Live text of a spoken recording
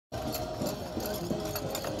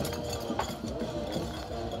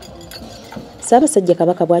Ssaabasajja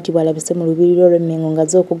Kabaka bw'ati bw'alabise mu lubiri lw'Mengo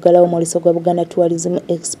ng'azze okuggalawo omwoleso gwa Buganda Tourism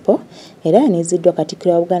Expo era yaniiziddwa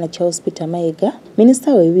Katikkiro wa Buganda Charles Peter Mayiga,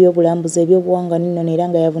 Minisita w'ebyobulambuzi ebyobuwangwa n'ennono era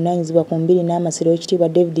nga yavunaanyizibwa ku mbiri n'amasiro Oweekitiibwa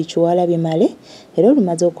David Kiwalabye era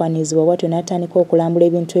olumaze okwaniriza bw'atyo n'atandika okulambula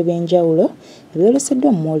ebintu eby'enjawulo ebyoleseddwa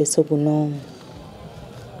mu mwoleso guno.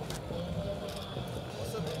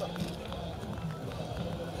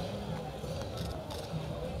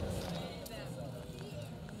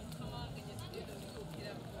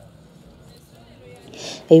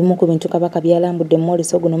 Ebimu ku bintu Kabaka byalambudde mu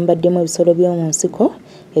mwoleso guno mubaddemu ebisolo by'omu nsiko,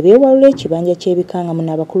 ebyewalula ekibanja ky'ebikanga muno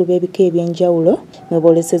abakulu b'ebika eby'enjawulo mwe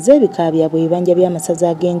boolesezza ebika byabwe ebibanja by'amasaza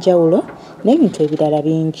ag'enjawulo n'ebintu ebirala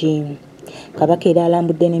bingi. Kabaka era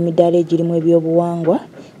alambudde n'emidaala egirimu ebyobuwangwa,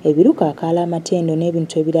 ebiruka akaala amatendo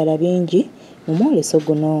n'ebintu ebirala bingi mu mwoleso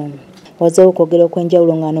guno. Wazzeewo okwogera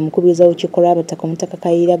okw'enjawulo ng'ano omukubiriza w'olukiiko lw'abataka Omutaka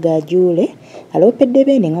Kayiira Gajuule aloopedde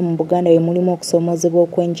beene nga mu Buganda bwe mulimu okusoomoozebwa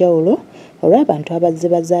okw'enjawulo olw'abantu abazze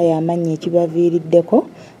bazaayo amannya ekibaviiriddeko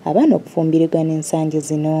abaana okufumbirigana ensangi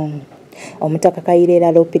zino. Omutaka Kayiira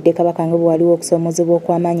era aloopedde Kabaka nga bwe waliwo okusoomoozebwa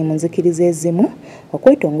okw'amaanyi mu nzikiriza ezimu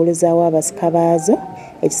okwetongolezaawo abasika baazo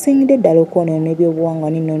ekisingidde ddala okwonoona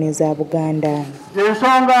ebyobuwangwa n'ennono eza Buganda.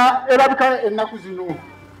 Ensonga erabika ennaku zino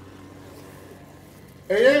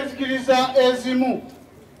ey'enzikiriza ezimu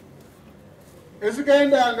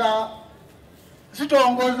ezigenda nga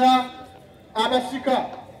zitongoza abasika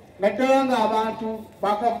naddala ng'abantu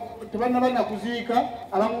tebannabanya kuziika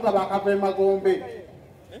abamu nga bakava emagombe.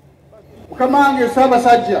 Mukama wange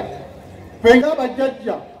Ssaabasajja ffe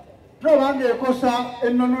ng'abajjajja tulabanga ekosa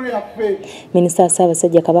ennono yaffe. Minisita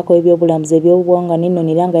Ssaabasajja Kabaka w'ebyobulambuzi ebyobuwangwa n'ennono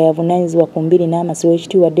era nga yavunaanyizibwa ku mbiri n'amasiro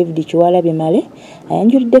Oweekitiibwa David Kiwalabye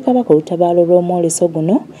ayanjulidde Kabaka olutabaalo lw'omwoleso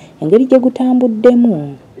guno engeri gye gutambuddemu.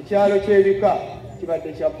 Ekyalo ky'ebika kibadde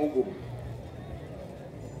kya bbugumu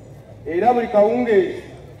era buli kawungeezi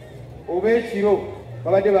oba ekiro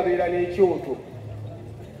babadde babeera n'ekyoto.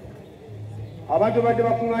 Abantu badde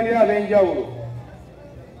bakuŋŋaanira ab'enjawulo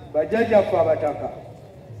bajjajjaffe abataka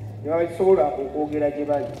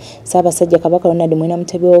Ssaabasajja Kabaka Ronald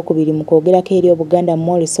Mwinamutebe owookubiri mu kwogerako eri Obuganda mu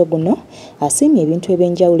mwoleso guno asiimye ebintu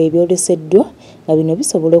ebyenjawulo ebyoleseddwa nga bino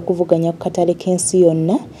bisobola okuvuganya ku katale k'ensi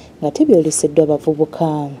yonna nga tebyoleseddwa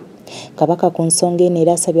bavubuka. Kabaka ku nsonga eno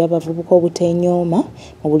era asabye abavubuka obuteenyooma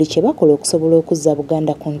mu buli kye bakola okusobola okuzza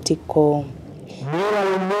Buganda ku ntikko.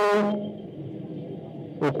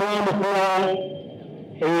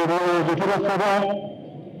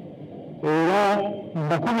 Era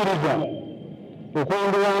mbakubiriza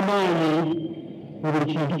okwongera amaanyi mu buli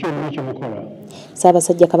kintu kyonna kye mukola.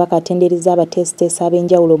 Ssaabasajja Kabaka atenderezza abateesiteesi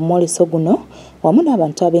ab'enjawulo mu mwoleso guno wamu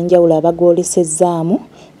n'abantu ab'enjawulo abagwolesezzaamu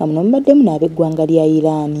nga muno mubaddemu n'ab'eggwanga lya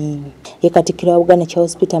Iran. Ye Katikkiro wa Buganda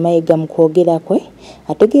Charles Peter Mayiga mu kwogera kwe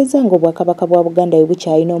ategeeza nga Obwakabaka bwa Buganda bwe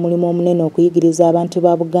bukyalina omulimu omunene okuyigiriza abantu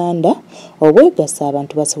ba Buganda obwegasa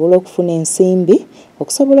abantu basobole okufuna ensimbi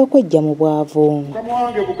okusobola okweggya mu bwavu. Mukama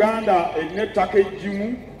wange Buganda erina ettaka eggimu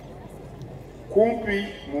kumpi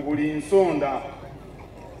mu buli nsonda.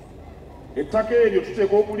 Ettaka eryo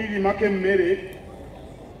tuteekwa okulirimako emmere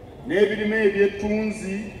n'ebirime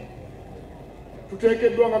eby'ettunzi.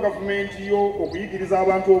 Tuteekeddwa nga gavumenti yo okuyigiriza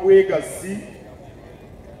abantu obwegassi,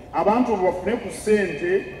 abantu bafune ku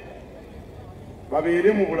ssente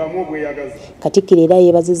babeere mu bulamu obweyagazi. Katikkiro era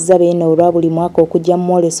yeebazizza beene olwa buli mwaka okujja mu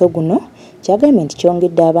mwoleso guno kyagambye nti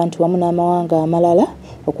kyongedde abantu wamu n'amawanga amalala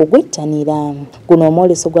okugwettanira. Guno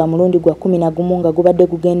omwoleso gwa mulundi gwa 11 nga gubadde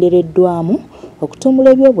gugendereddwamu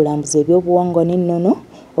okutumbula ebyobulambuzi ebyobuwangwa n'ennono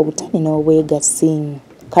obutane n'obwegassi.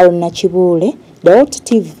 Kalo Nakibuule, Dawoti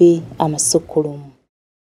TV, Amasukulumu.